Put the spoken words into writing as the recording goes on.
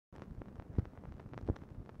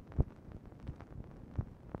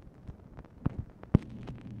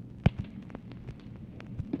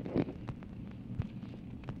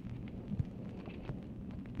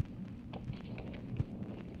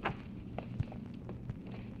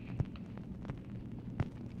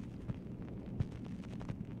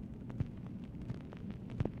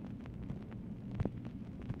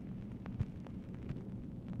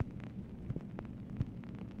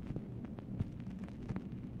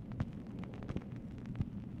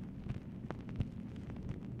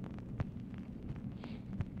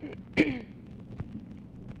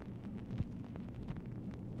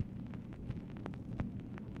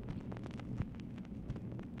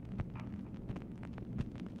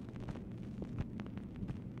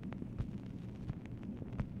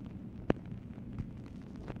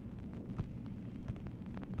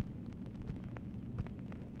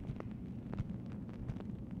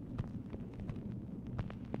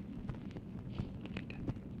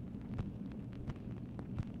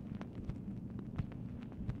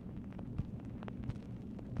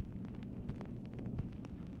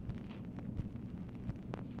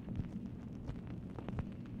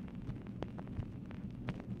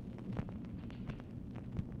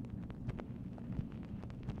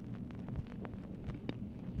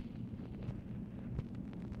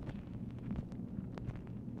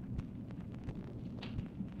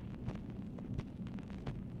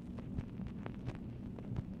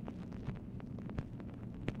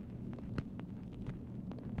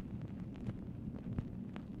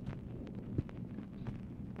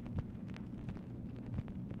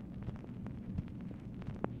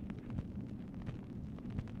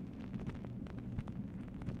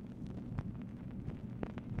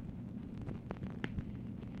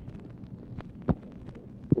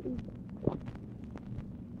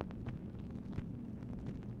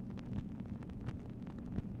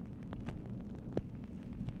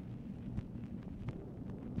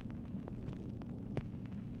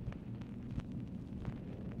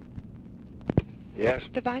Yes?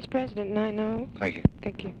 The Vice President, 9-0. Thank you.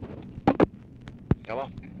 Thank you. Hello?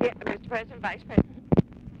 Yeah, Mr. President, Vice President.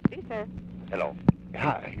 Please, sir. Hello.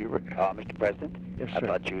 Hi, Hubert. Mr. President, Yes, I sir.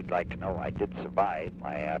 thought you'd like to know I did survive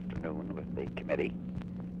my afternoon with the committee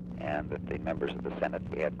and with the members of the Senate.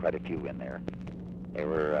 We had quite a few in there. They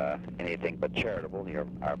were anything but charitable.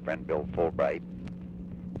 Our friend Bill Fulbright,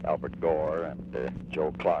 Albert Gore, and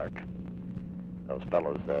Joe Clark. Those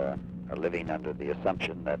fellows are living under the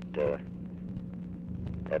assumption that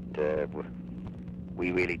we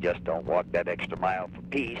really just don't walk that extra mile for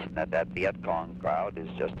peace, and that Viet Cong crowd is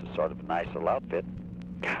just a sort of a nice little outfit.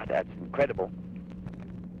 God, that's incredible.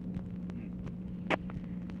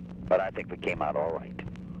 But I think we came out all right.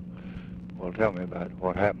 Well, tell me about it.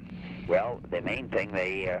 What happened? Well, the main thing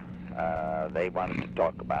they wanted to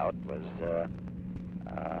talk about was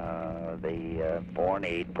the foreign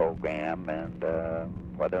aid program and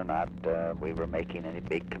whether or not we were making any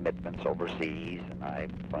big commitments overseas. And I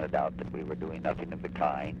pointed out that we were doing nothing of the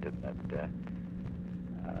kind, and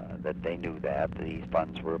that they knew that these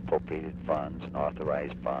funds were appropriated funds and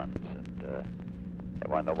authorized funds. And they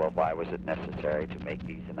wanted to know, well, why was it necessary to make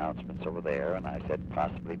these announcements over there? And I said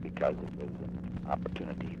possibly because it was an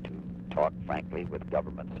opportunity to talk frankly with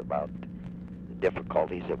governments about the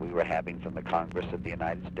difficulties that we were having from the Congress of the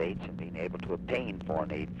United States in being able to obtain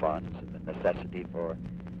foreign aid funds, and the necessity for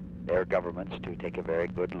their governments to take a very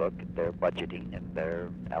good look at their budgeting and their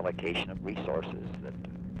allocation of resources. That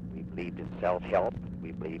we believed in self-help,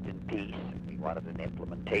 we believed in peace, and we wanted an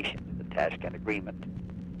implementation of the Tashkent Agreement.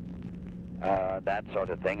 That sort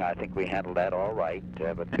of thing, I think we handled that all right,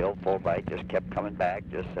 but Bill Fulbright just kept coming back,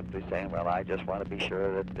 just simply saying, well, I just want to be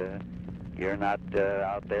sure that you're not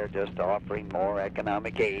out there just offering more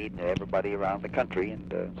economic aid to everybody around the country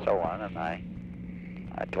and so on. And I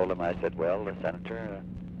told him, I said, well, Senator,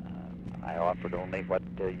 I offered only what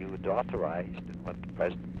you had authorized and what the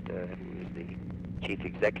President, who is the Chief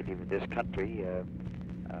Executive of this country,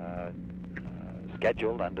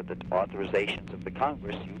 scheduled under the authorizations of the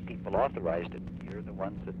Congress. You people authorized it. You're the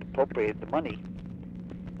ones that appropriated the money.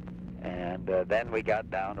 And then we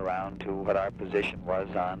got down around to what our position was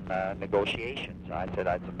on negotiations. I said,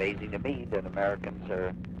 it's amazing to me that Americans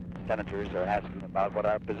or senators are asking about what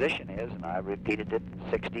our position is, and I repeated it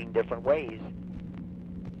 16 different ways.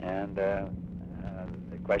 And the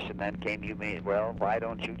question then came, well, why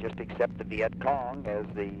don't you just accept the Viet Cong as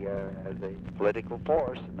a political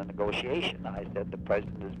force in the negotiation? I said, the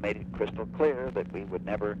President has made it crystal clear that we would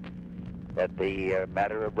never, that the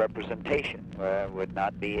matter of representation would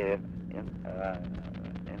not be an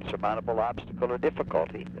insurmountable obstacle or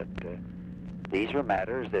difficulty. That these were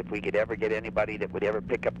matters that if we could ever get anybody that would ever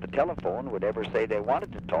pick up the telephone, would ever say they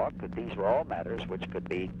wanted to talk, that these were all matters which could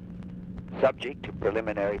be subject to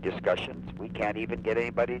preliminary discussions. We can't even get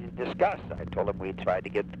anybody to discuss. I told him we'd tried to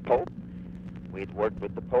get the Pope. We'd worked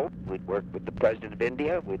with the Pope. We'd worked with the President of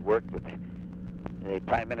India. We'd worked with the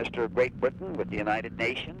Prime Minister of Great Britain, with the United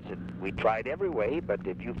Nations, and we tried every way. But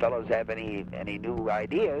if you fellows have any new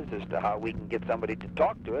ideas as to how we can get somebody to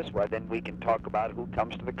talk to us, well, then we can talk about who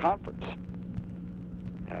comes to the conference.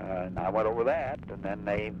 And I went over that, and then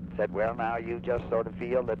they said, well, now you just sort of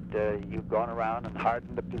feel that you've gone around and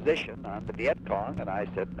hardened the position on the Viet Cong. And I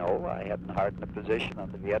said, no, I hadn't hardened the position on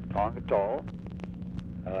the Viet Cong at all.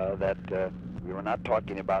 That we were not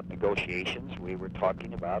talking about negotiations. We were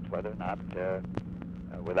talking about whether or not,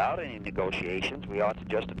 without any negotiations, we ought to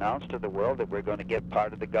just announce to the world that we're going to give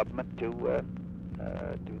part of the government to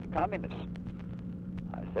the communists.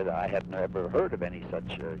 I said I hadn't ever heard of any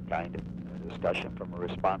such kind of discussion from a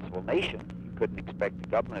responsible nation. You couldn't expect the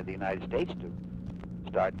government of the United States to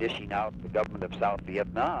start dishing out the government of South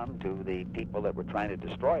Vietnam to the people that were trying to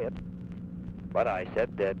destroy it. But I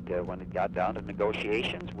said that when it got down to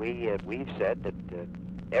negotiations, we've said that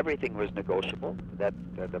everything was negotiable, that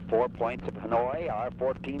the 4 points of Hanoi, our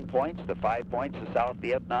 14 points, the 5 points of South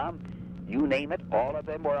Vietnam, you name it, all of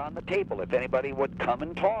them were on the table if anybody would come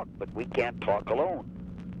and talk, but we can't talk alone.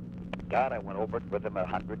 God, I went over it with them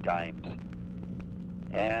 100 times.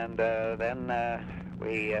 And then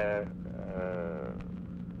we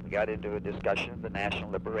got into a discussion of the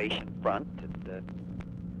National Liberation Front, and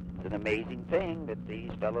it's an amazing thing that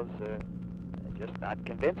these fellows are just not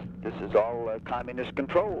convinced this is all communist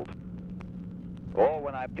controlled. Oh,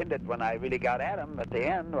 when I pinned it, when I really got at them at the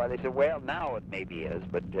end, well, they said, well, now it maybe is,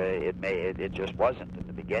 but it just wasn't in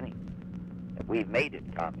the beginning. And we've made it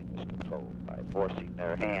communist controlled by forcing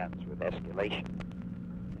their hands with escalation.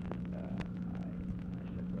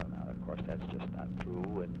 Of course, that's just not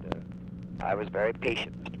true, and I was very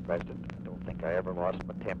patient, Mr. President. I don't think I ever lost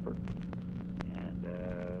my temper.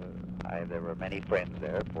 And there were many friends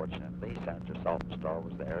there, fortunately. Senator Saltonstall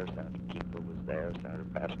was there, Senator Keeper was there, Senator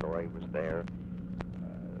Pastore was there,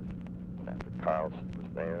 Senator Carlson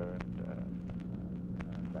was there,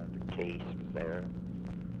 and Senator Case was there,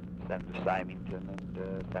 Senator Symington,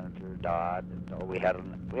 and Senator Dodd. And we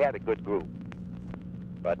had a good group.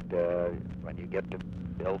 But when you get to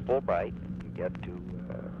Bill Fulbright, you get to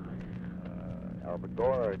Albert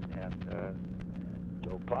Gore and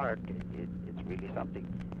Joe Clark, it's really something.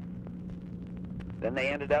 Then they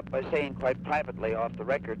ended up by saying quite privately off the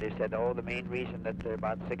record, they said, oh, the main reason that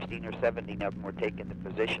about 16 or 17 of them were taking the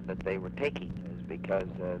position that they were taking is because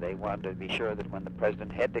they wanted to be sure that when the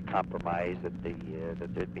president had to compromise, that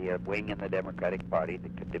there'd be a wing in the Democratic Party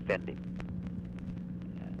that could defend him.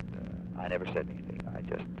 And I never said anything. I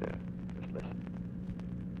just listened.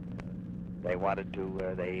 They wanted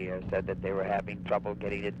to, they said that they were having trouble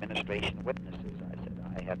getting administration witnesses. I said,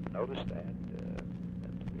 I hadn't noticed that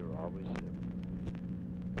we were always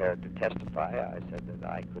prepared to testify. I said that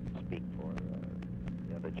I couldn't speak for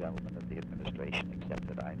the other gentlemen of the administration, except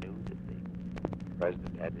that I knew that the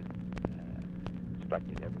president had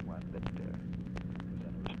instructed everyone that was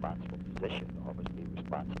in a responsible position to always be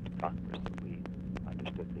responsive to Congress, that we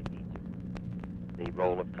understood the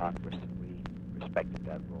role of Congress, and we respected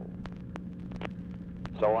that role.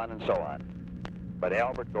 So on and so on. But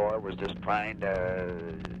Albert Gore was just trying to,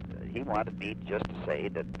 he wanted me just to say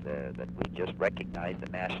that we just recognize the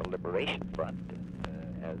National Liberation Front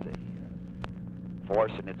as a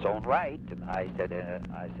force in its own right. And I said,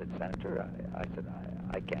 Senator,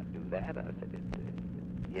 I can't do that. I said,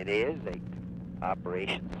 it is a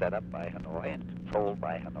operation set up by Hanoi and controlled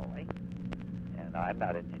by Hanoi. And I'm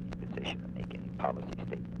not in any position to make any policy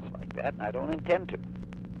statements like that, and I don't intend to.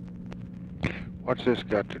 What's this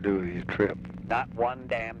got to do with your trip? Not one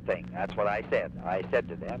damn thing. That's what I said. I said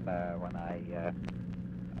to them when I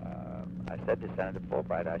said to Senator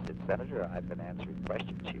Fulbright, I said, Senator, I've been answering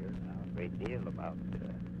questions here now a great deal about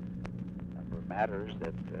a number of matters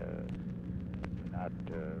that do not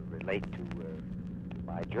relate to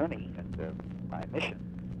my journey and my mission.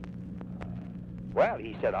 Well,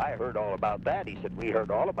 he said, I heard all about that. He said, we heard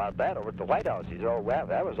all about that over at the White House. He said, oh, well,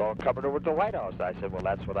 that was all covered over at the White House. I said, well,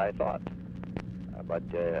 that's what I thought. But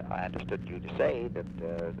I understood you to say that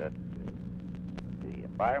the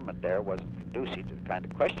environment there wasn't conducive to the kind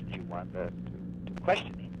of questions you wanted to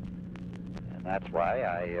question him. And that's why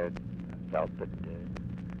I felt that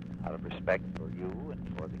out of respect for you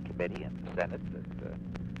and for the committee and the Senate, that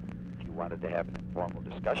if you wanted to have an informal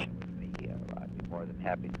discussion with me, I'd be more than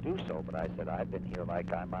happy to do so. But I said, I've been here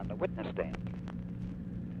like I'm on the witness stand.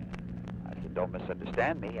 I said, don't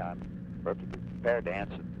misunderstand me. I'm perfectly prepared to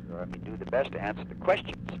answer, do the best to answer the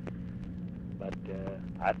questions. But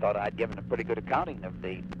I thought I'd given a pretty good accounting of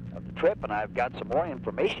the trip, and I've got some more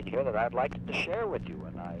information here that I'd like to share with you.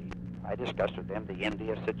 And I discussed with them the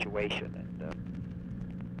India situation and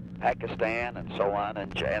Pakistan and so on,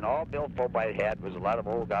 and all Bill Fulbright had was a lot of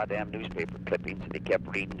old goddamn newspaper clippings that he kept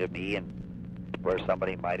reading to me, and where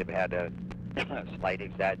somebody might have had a slight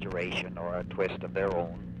exaggeration or a twist of their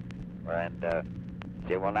own. And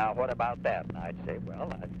Say, well, now, what about that? And I'd say, well,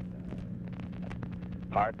 that's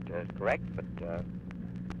part correct, but it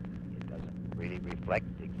doesn't really reflect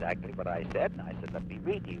exactly what I said. And I said, let me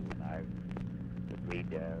read you. And I would read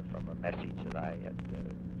from a message that I had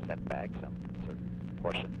sent back, some certain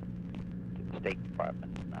portion to the State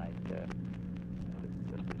Department. And I said,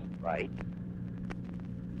 it just isn't right.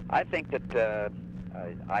 I think that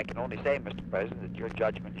I can only say, Mr. President, that your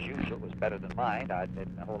judgment, as usual, was better than mine. I'd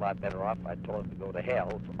been a whole lot better off. I told him to go to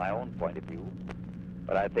hell from my own point of view.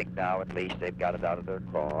 But I think now, at least, they've got it out of their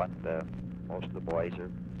craw, and most of the boys are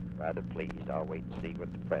rather pleased. I'll wait and see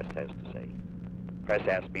what the press has to say. The press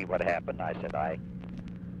asked me what happened. I said I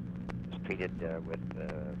was treated with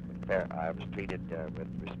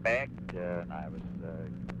respect, and I was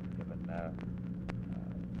given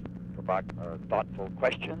thoughtful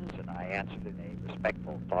questions, and I answered in a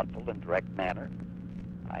respectful, thoughtful, and direct manner.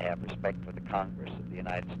 I have respect for the Congress of the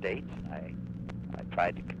United States, and I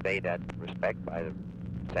tried to convey that respect by the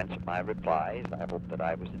sense of my replies. I hope that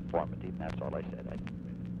I was informative, and that's all I said. I didn't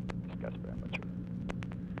really discuss very much with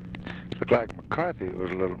it. Looked like McCarthy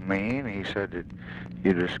was a little mean. He said that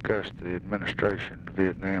you discussed the administration's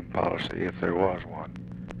Vietnam policy, if there was one.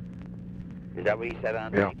 Is that what he said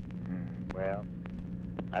on Yeah. tape? Well,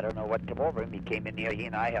 I don't know what came over him. He came in here. He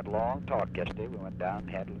and I had a long talk yesterday. We went down and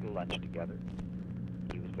had a little lunch together.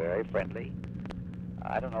 He was very friendly.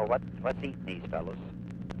 I don't know what's eating these fellows.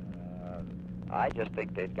 I just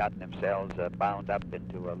think they've gotten themselves bound up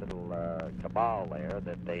into a little cabal there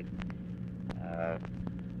that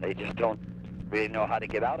they just don't really know how to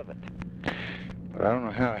get out of it. But I don't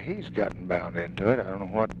know how he's gotten bound into it. I don't know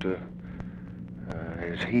what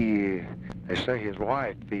they say his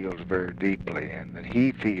wife feels very deeply, and that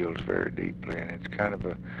he feels very deeply, and it's kind of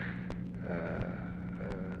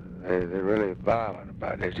they're really violent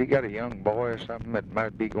about it. Has he got a young boy or something that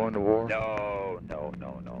might be going to war? No,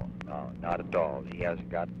 not at all. He hasn't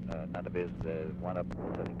got none of his, one of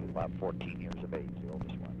them, I think, is about 14 years of age, the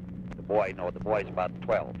oldest one. The boy's about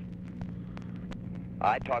 12.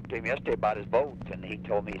 I talked to him yesterday about his vote, and he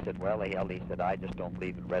told me, he said, well, he said, I just don't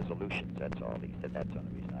believe in resolutions, that's all. He said, that's the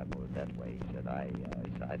only reason I voted that way. He said, I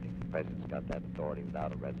think the president's got that authority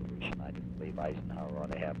without a resolution. I didn't believe Eisenhower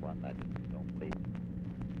ought to have one. I didn't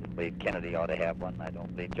believe Kennedy ought to have one. I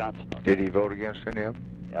don't believe Johnson ought to. Did he vote against any of them?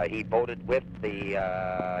 He voted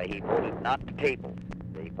he voted not to table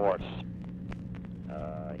the divorce.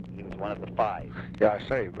 He was one of the 5. Yeah, I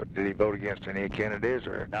say, but did he vote against any of Kennedy's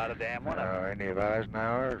or Not a damn one of them. any of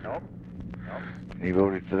Eisenhower's? Nope. He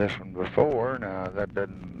voted for this one before. Now that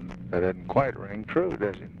doesn't quite ring true,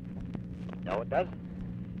 does it? No, it doesn't.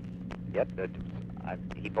 Yet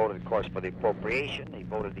he voted, of course, for the appropriation. He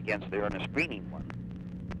voted against the earnest screening one.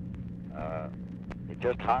 It's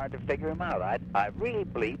just hard to figure him out. I really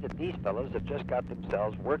believe that these fellows have just got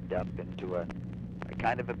themselves worked up into a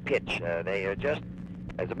kind of a pitch. They are just,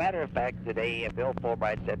 as a matter of fact, today Bill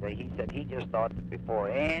Fulbright said that he just thought that before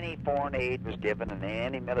any foreign aid was given and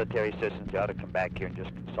any military assistance, they ought to come back here and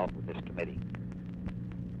just consult with this committee.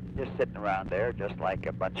 Just sitting around there just like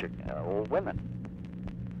a bunch of old women.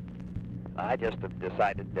 I just have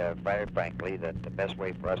decided, very frankly, that the best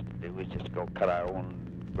way for us to do is just go cut our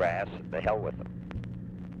own grass and the hell with them.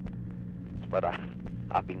 But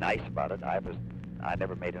I'll be nice about it. I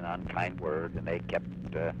never made an unkind word, and they kept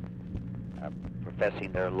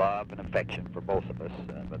professing their love and affection for both of us,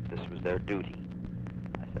 but this was their duty.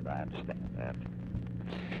 I said, I understand that.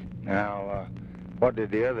 Now, what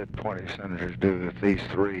did the other 20 senators do if these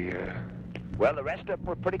 3... Well, the rest of them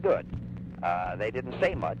were pretty good. They didn't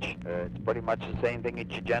say much. It's pretty much the same thing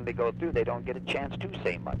that you generally go through. They don't get a chance to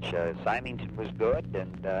say much. Symington was good,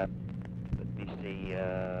 and let me see,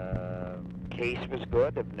 Case was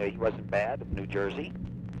good. He wasn't bad, of New Jersey.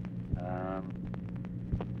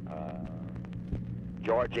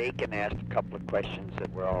 George Aiken asked a couple of questions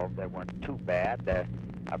that weren't too bad.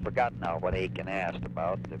 I've forgotten now what Aiken asked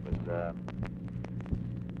about. It was,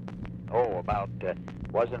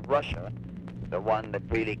 wasn't Russia the one that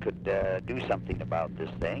really could do something about this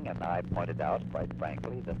thing? And I pointed out, quite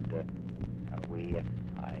frankly, that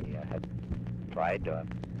I had tried to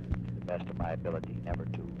the best of my ability never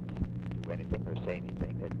to do anything or say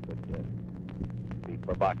anything that would be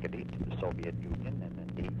provocative to the Soviet Union and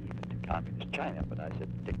indeed even to Communist China. But I said,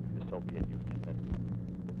 particularly the Soviet Union, that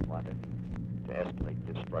didn't want to escalate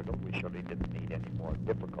this struggle. We surely didn't need any more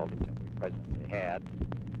difficulties than we presently had.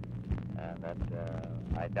 And that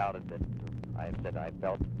I doubted that I said I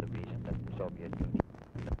felt the reason that the Soviet Union